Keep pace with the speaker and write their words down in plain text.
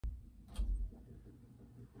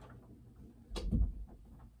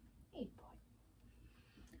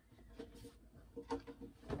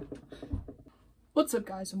What's up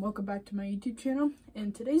guys, and welcome back to my YouTube channel.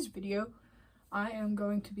 In today's video, I am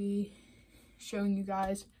going to be showing you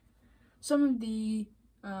guys some of the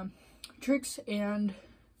tricks and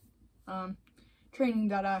training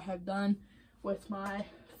that I have done with my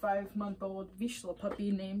 5-month-old Vizsla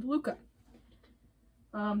puppy named Luca.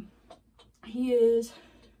 He is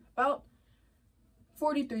about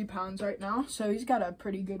 43 pounds right now, so he's got a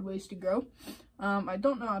pretty good ways to grow. I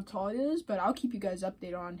don't know how tall he is, but I'll keep you guys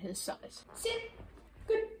updated on his size. Sit.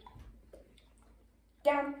 Good.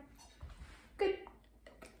 Down. Good.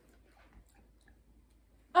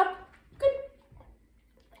 Up. Good.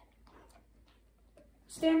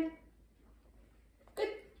 Stand. Good.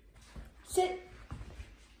 Sit.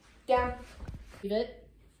 Down. Leave it.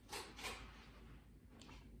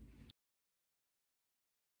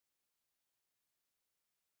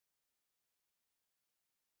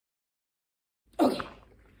 Okay.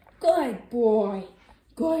 Good boy.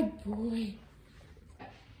 Good boy.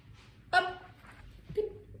 Up.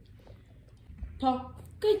 Good. Paw.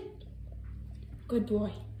 Good. Good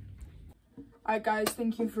boy. Alright guys,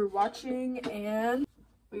 thank you for watching, and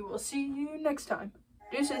we will see you next time.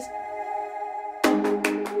 Deuces.